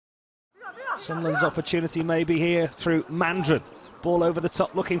Sunderland's opportunity maybe here through Mandron. Ball over the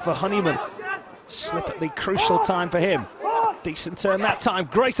top looking for Honeyman. Slip at the crucial time for him. Decent turn that time.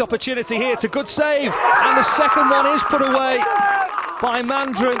 Great opportunity here. It's a good save. And the second one is put away by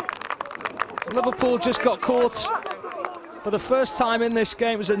Mandron. Liverpool just got caught for the first time in this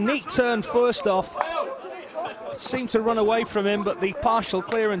game. It was a neat turn first off. Seemed to run away from him, but the partial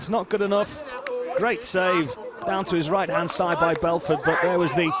clearance not good enough. Great save down to his right-hand side by Belford, but there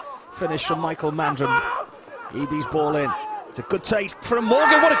was the finish from Michael Mandron. Eby's ball in. It's a good take from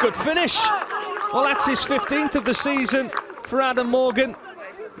Morgan. What a good finish. Well, that's his 15th of the season for Adam Morgan.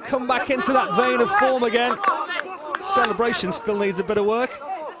 Come back into that vein of form again. Celebration still needs a bit of work.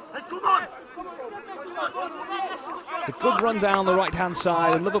 It's a good run down the right-hand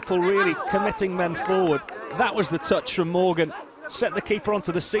side, and Liverpool really committing men forward. That was the touch from Morgan. Set the keeper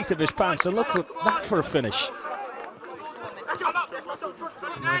onto the seat of his pants, and look at that for a finish.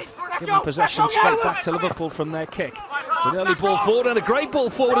 Giving possession straight back to Liverpool from their kick. It's an early ball forward and a great ball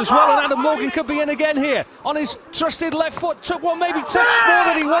forward as well, and Adam Morgan could be in again here on his trusted left foot. Took one, maybe touched more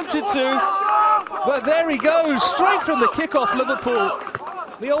than he wanted to, but there he goes, straight from the kick-off. Liverpool,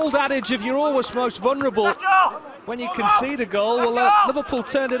 the old adage of you're always most vulnerable when you concede a goal. Well, Liverpool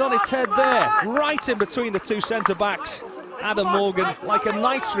turned it on its head there, right in between the two centre-backs. Adam Morgan, like a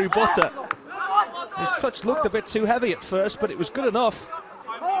knife through butter. His touch looked a bit too heavy at first, but it was good enough.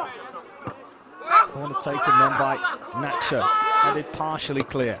 Corner taken then by Nacho, headed partially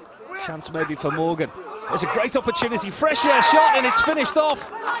clear. Chance maybe for Morgan. There's a great opportunity, fresh air shot, and it's finished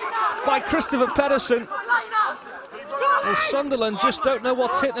off by Christopher Peterson. Well, Sunderland just don't know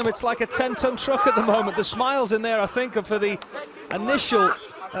what's hit them. It's like a 10-ton truck at the moment. The smiles in there, I think, are for the initial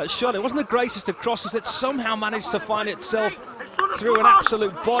shot. It wasn't the greatest of crosses. It somehow managed to find itself through an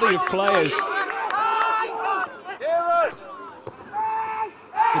absolute body of players.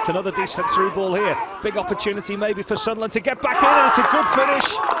 It's another decent through ball here. Big opportunity maybe for Sunderland to get back in, and it's a good finish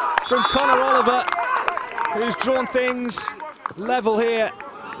from Conor Oliver, who's drawn things level here.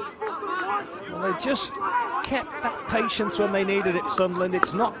 Well, they just kept that patience when they needed it, Sunderland.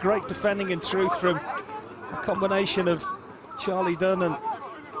 It's not great defending in truth from a combination of Charlie Dunn, and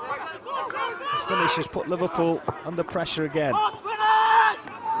the finish has put Liverpool under pressure again.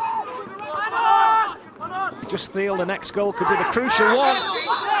 Just feel the next goal could be the crucial one.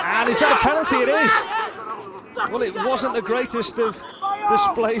 And is that a penalty? It is. Well, it wasn't the greatest of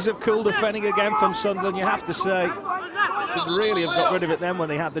displays of cool defending again from Sunderland, you have to say. Should really have got rid of it then when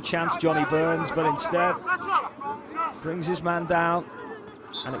they had the chance, Johnny Burns, but instead brings his man down,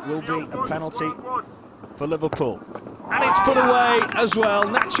 and it will be a penalty for Liverpool. And it's put away as well.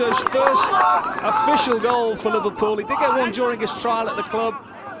 Nacho's first official goal for Liverpool. He did get one during his trial at the club.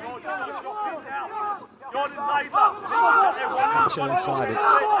 Nacho inside it.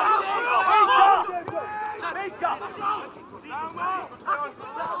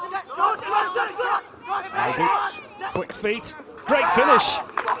 Maybe. Quick feet. Great finish.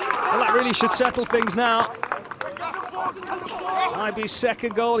 Well, that really should settle things now. Iby's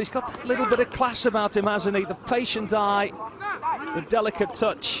second goal. He's got that little bit of class about him, hasn't he? The patient eye, the delicate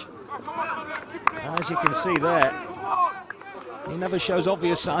touch. As you can see there, he never shows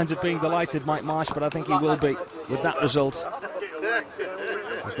obvious signs of being delighted, Mike Marsh, but I think he will be with that result.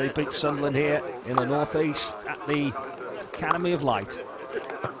 As they beat Sunderland here in the northeast at the Academy of Light.